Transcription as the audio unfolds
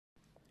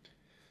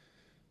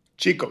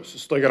Chicos,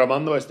 estoy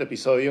grabando este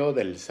episodio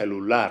del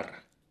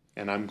celular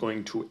and I'm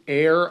going to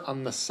err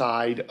on the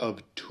side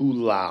of too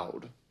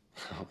loud.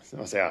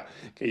 O sea,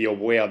 que yo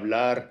voy a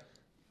hablar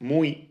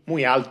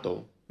muy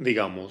alto,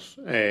 digamos.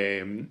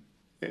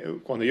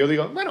 Cuando yo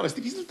digo, bueno, es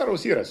difícil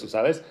traducir eso,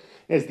 ¿sabes?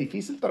 Es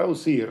difícil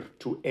traducir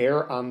to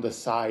err on the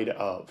side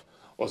of.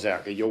 O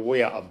sea, que yo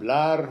voy a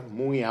hablar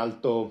muy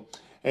alto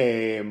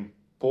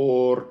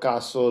por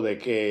caso de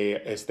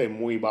que esté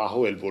muy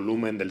bajo el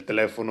volumen del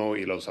teléfono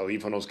y los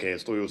audífonos que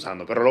estoy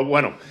usando. Pero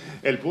bueno,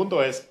 el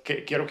punto es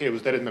que quiero que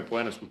ustedes me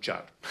puedan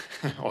escuchar.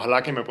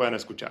 Ojalá que me puedan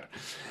escuchar.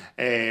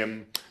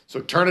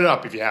 So turn it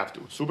up if you have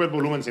to. Sube el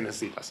volumen si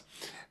necesitas.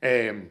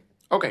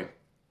 Ok.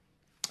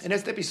 En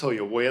este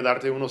episodio voy a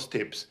darte unos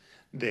tips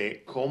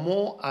de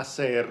cómo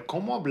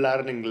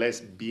hablar en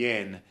inglés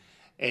bien.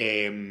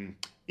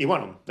 Y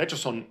bueno, de hecho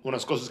son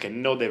unas cosas que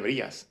no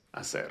deberías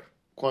hacer.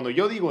 Cuando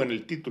yo digo en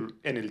el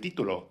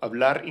título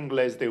hablar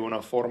inglés de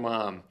una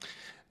forma,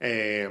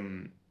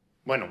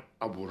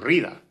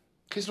 aburrida,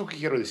 ¿qué es lo que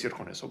quiero decir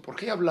con eso? ¿Por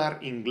qué hablar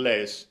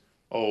inglés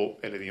o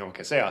el idioma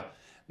que sea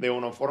de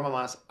una forma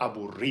más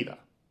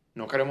aburrida?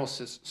 No queremos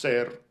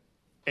ser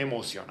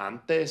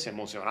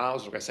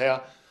emocionados, lo que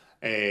sea,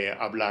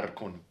 hablar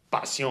con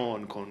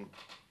pasión, con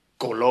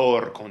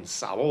color, con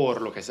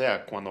sabor, lo que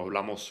sea, cuando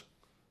hablamos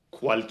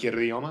cualquier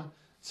idioma,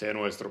 sea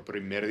nuestro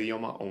primer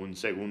idioma o un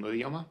segundo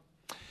idioma.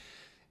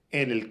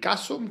 En el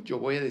caso, yo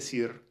voy a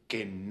decir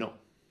que no.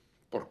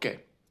 ¿Por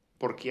qué?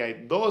 Porque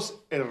hay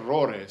dos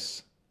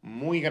errores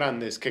muy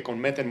grandes que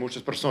cometen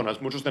muchas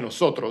personas, muchos de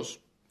nosotros,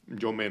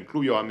 yo me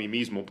incluyo a mí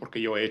mismo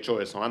porque yo he hecho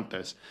eso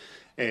antes,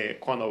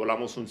 cuando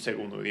hablamos un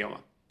segundo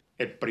idioma.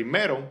 El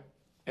primero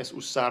es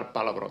usar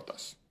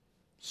palabrotas,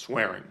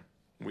 swearing.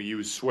 We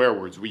use swear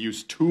words. We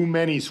use too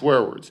many swear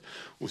words.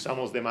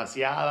 Usamos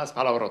demasiadas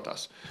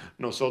palabrotas.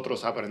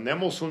 Nosotros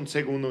aprendemos un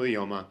segundo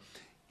idioma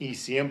y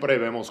siempre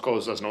vemos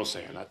cosas, no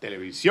sé, en la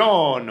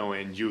televisión o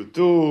en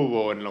YouTube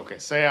o en lo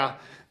que sea,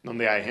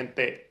 donde hay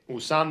gente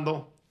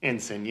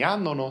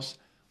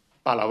enseñándonos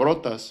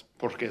palabrotas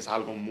porque es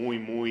algo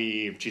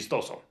muy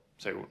chistoso,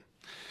 según.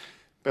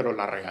 Pero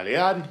la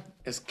realidad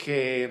es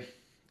que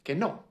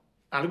no.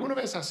 ¿Alguna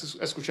vez has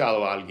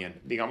escuchado a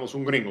alguien, digamos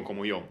un gringo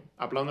como yo,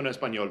 hablando en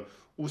español,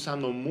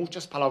 usando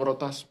muchas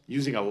palabrotas,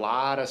 using a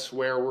lot of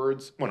swear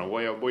words? Bueno,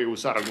 voy a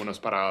usar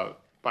algunas para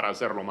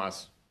hacerlo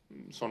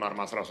sonar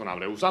más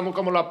razonable. Usando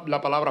como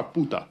la palabra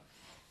puta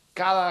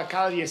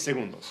cada 10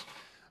 segundos.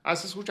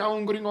 ¿Has escuchado a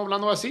un gringo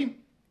hablando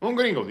así? Un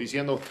gringo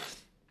diciendo,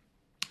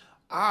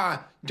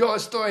 yo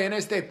estoy en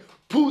este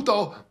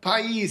puto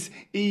país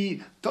y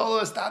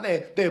todo está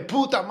de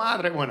puta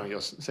madre. Bueno, yo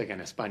sé que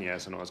en España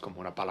eso no es como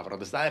una palabra,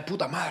 está de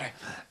puta madre.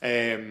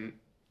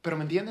 Pero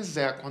 ¿me entiendes? O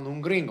sea, cuando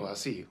un gringo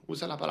así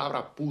usa la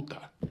palabra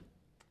puta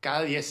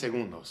cada 10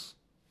 segundos,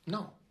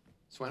 no,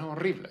 suena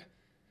horrible.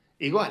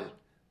 Igual,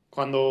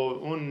 cuando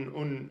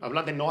un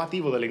hablante no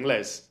nativo del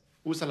inglés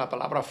usa la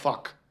palabra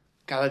fuck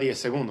cada 10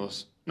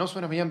 segundos, no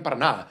suena bien para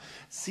nada.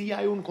 Sí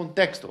hay un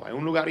contexto, hay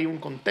un lugar y un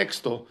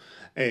contexto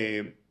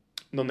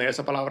donde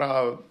esa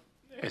palabra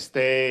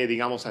esté,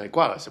 digamos,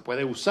 adecuada. Se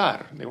puede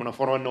usar de una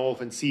forma no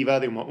ofensiva,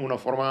 de una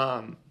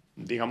forma,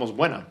 digamos,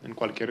 buena en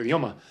cualquier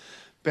idioma.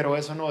 Pero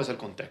eso no es el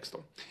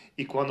contexto.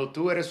 Y cuando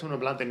tú eres un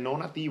hablante no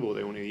nativo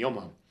de un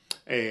idioma,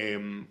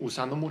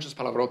 usando muchas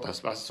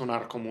palabrotas, vas a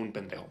sonar como un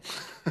pendejo.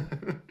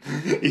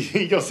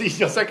 y yo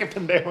sé que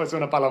pendejo es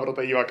una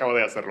palabrota y yo acabo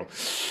de hacerlo.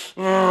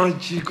 Ay,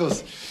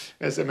 chicos,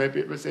 ese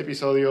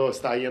episodio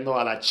está yendo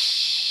a la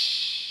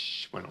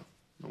bueno,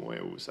 no voy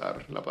a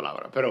usar la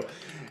palabra, pero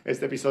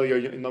este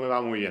episodio no me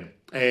va muy bien.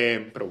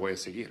 Pero voy a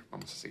seguir,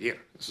 vamos a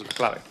seguir. Eso es la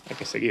clave, hay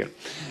que seguir.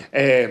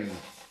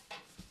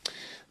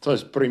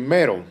 Entonces,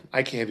 primero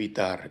hay que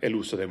evitar el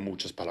uso de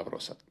muchas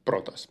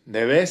palabrotas.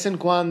 De vez en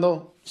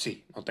cuando,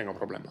 sí, no tengo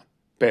problema.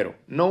 Pero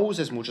no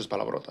uses muchas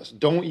palabrotas.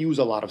 Don't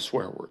use a lot of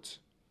swear words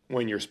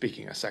when you're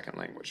speaking a second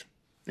language.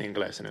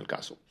 Inglés en el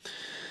caso.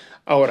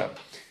 Ahora,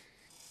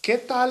 ¿qué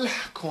tal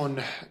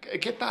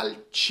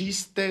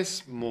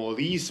chistes,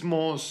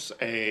 modismos,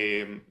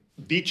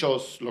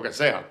 dichos, lo que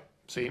sea?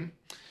 ¿Sí?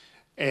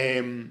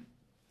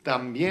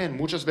 También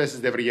muchas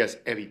veces deberías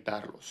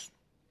evitarlos.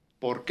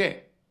 ¿Por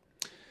qué?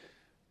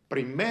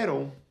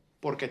 Primero,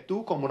 porque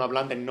tú como un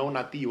hablante no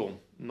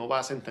nativo no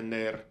vas a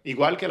entender,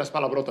 igual que las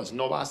palabrotas,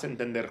 no vas a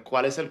entender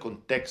cuál es el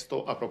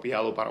contexto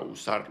apropiado para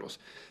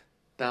usarlos.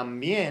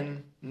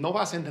 También no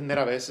vas a entender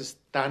a veces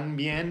tan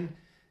bien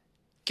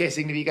qué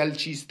significa el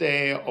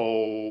chiste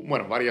o,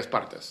 bueno, varias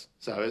partes,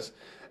 ¿sabes?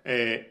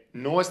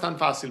 No es tan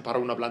fácil para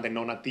un hablante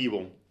no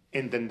nativo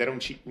entender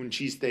un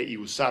chiste y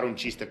usar un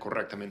chiste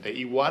correctamente.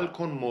 Igual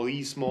con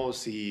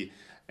modismos y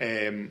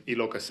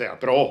lo que sea.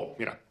 Pero ojo,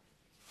 mira.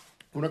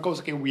 Una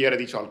cosa que hubiera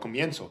dicho al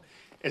comienzo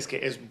es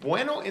que es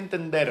bueno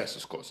entender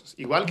esas cosas,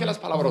 igual que las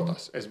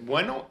palabrotas, es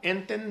bueno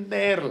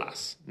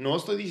entenderlas. No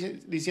estoy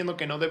diciendo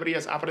que no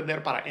deberías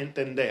aprender para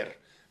entender,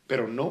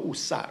 pero no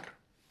usar.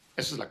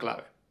 Esa es la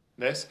clave,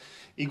 ¿ves?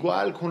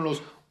 Igual con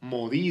los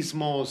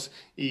modismos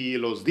y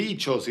los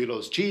dichos y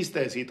los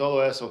chistes y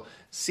todo eso,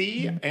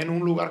 sí, en un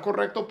lugar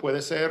correcto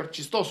puede ser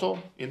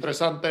chistoso,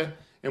 interesante,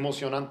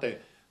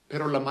 emocionante,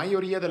 pero la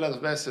mayoría de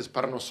las veces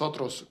para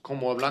nosotros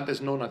como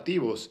hablantes no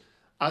nativos,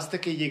 hasta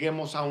que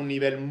lleguemos a un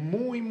nivel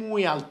muy,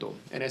 muy alto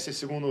en ese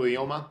segundo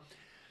idioma,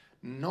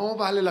 no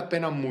vale la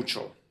pena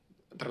mucho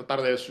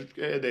tratar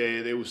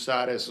de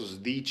usar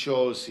esos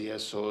dichos y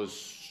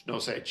esos, no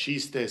sé,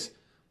 chistes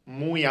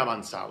muy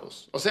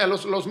avanzados. O sea,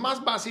 los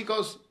más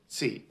básicos,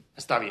 sí,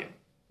 está bien.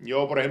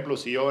 Yo, por ejemplo,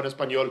 si yo en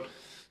español,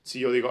 si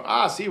yo digo,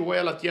 sí, voy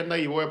a la tienda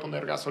y voy a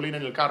poner gasolina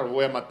en el carro,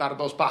 voy a matar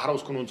dos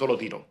pájaros con un solo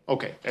tiro.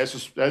 Ok, eso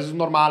es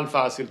normal,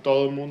 fácil,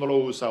 todo el mundo lo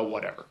usa,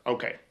 whatever.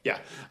 Ok,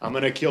 yeah, I'm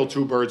gonna kill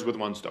two birds with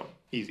one stone.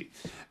 Easy.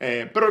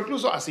 Pero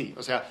incluso así,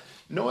 o sea,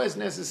 no es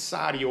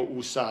necesario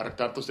usar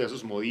tantos de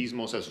esos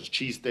modismos, esos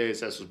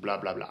chistes, esos bla,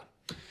 bla, bla.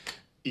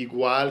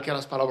 Igual que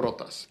las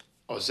palabrotas.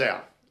 O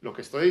sea, lo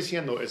que estoy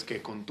diciendo es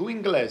que con tu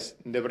inglés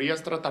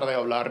deberías tratar de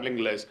hablar el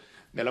inglés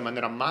de la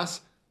manera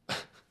más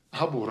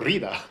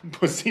aburrida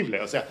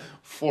posible, o sea,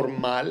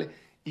 formal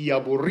y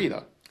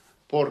aburrida.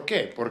 ¿Por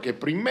qué? Porque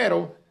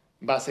primero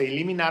vas a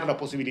eliminar la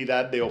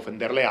posibilidad de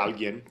ofenderle a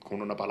alguien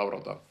con una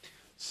palabrota.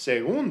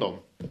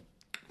 Segundo,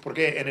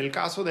 porque en el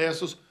caso de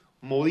esos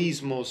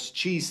modismos,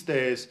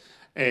 chistes,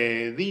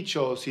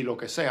 dichos y lo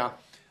que sea,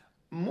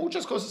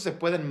 muchas cosas se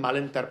pueden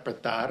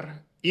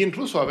malinterpretar, e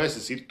incluso a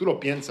veces, si tú lo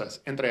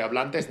piensas, entre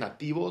hablantes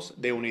nativos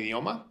de un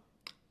idioma,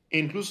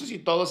 incluso si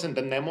todos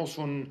entendemos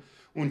un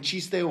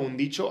chiste o un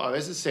dicho, a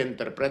veces se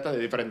interpreta de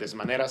diferentes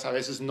maneras, a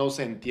veces no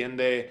se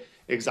entiende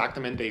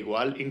exactamente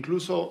igual,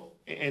 incluso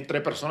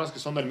entre personas que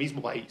son del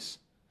mismo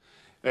país.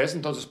 ¿Ves?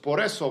 Entonces,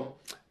 por eso,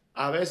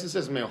 a veces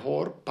es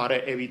mejor para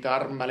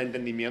evitar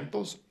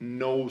malentendimientos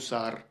no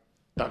usar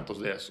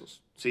tantos de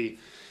esos, ¿sí?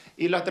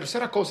 Y la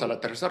tercera cosa, la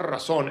tercera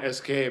razón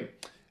es que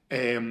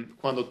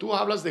cuando tú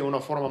hablas de una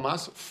forma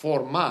más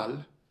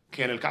formal,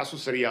 que en el caso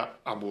sería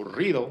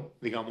aburrido,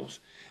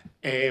 digamos,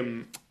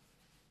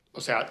 o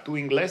sea, tu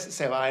inglés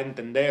se va a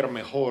entender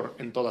mejor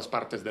en todas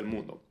partes del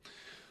mundo.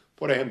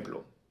 Por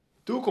ejemplo,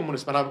 tú como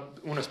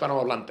un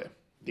hispanohablante,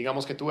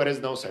 digamos que tú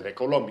eres, no sé, de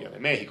Colombia, de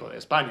México, de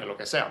España, lo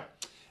que sea.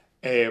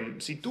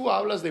 Si tú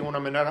hablas de una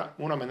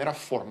manera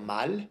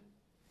formal,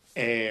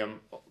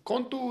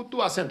 con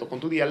tu acento, con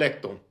tu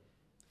dialecto,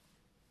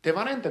 te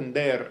van a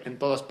entender en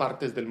todas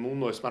partes del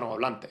mundo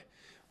hispanohablante.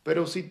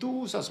 Pero si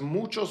tú usas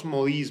muchos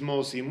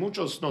modismos y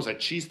muchos, no sé,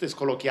 chistes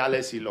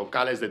coloquiales y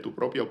locales de tu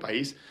propio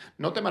país,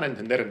 no te van a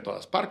entender en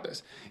todas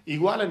partes.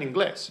 Igual en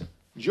inglés.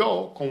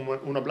 Yo, como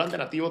un hablante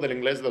nativo del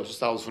inglés de los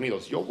Estados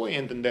Unidos, yo voy a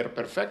entender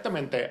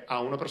perfectamente a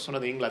una persona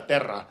de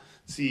Inglaterra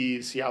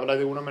si habla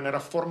de una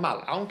manera formal,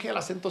 aunque el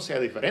acento sea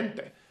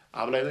diferente.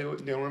 Habla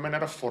de una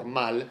manera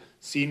formal,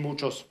 sin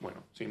muchos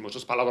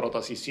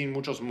palabrotas y sin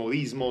muchos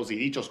modismos y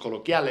dichos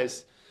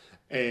coloquiales.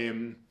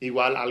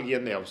 Igual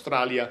alguien de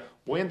Australia,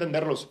 voy a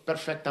entenderlos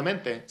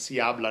perfectamente si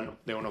hablan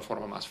de una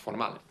forma más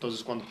formal.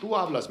 Entonces, cuando tú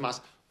hablas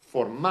más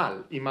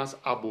formal y más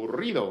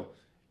aburrido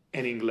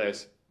en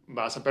inglés,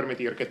 vas a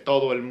permitir que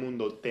todo el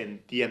mundo te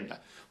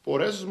entienda.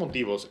 Por esos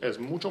motivos, es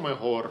mucho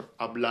mejor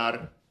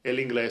hablar el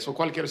inglés o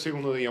cualquier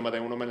segundo idioma de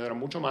una manera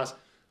mucho más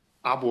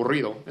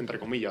aburrido, entre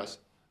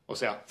comillas, o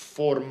sea,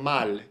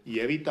 formal,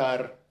 y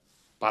evitar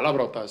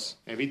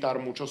palabrotas, evitar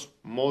muchos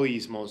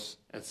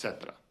modismos,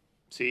 etc.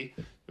 ¿Sí?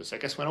 Yo sé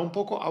que suena un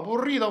poco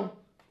aburrido,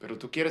 pero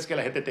tú quieres que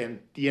la gente te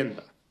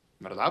entienda,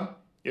 ¿verdad?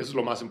 Y eso es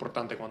lo más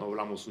importante cuando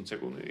hablamos un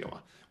segundo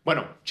idioma.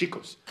 Bueno,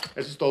 chicos,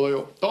 eso es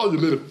todo.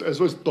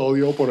 Eso es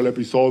todo por el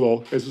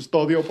episodio. Eso es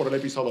todo por el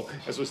episodio.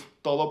 Eso es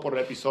todo por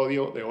el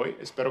episodio de hoy.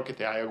 Espero que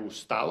te haya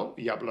gustado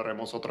y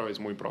hablaremos otra vez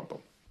muy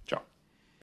pronto.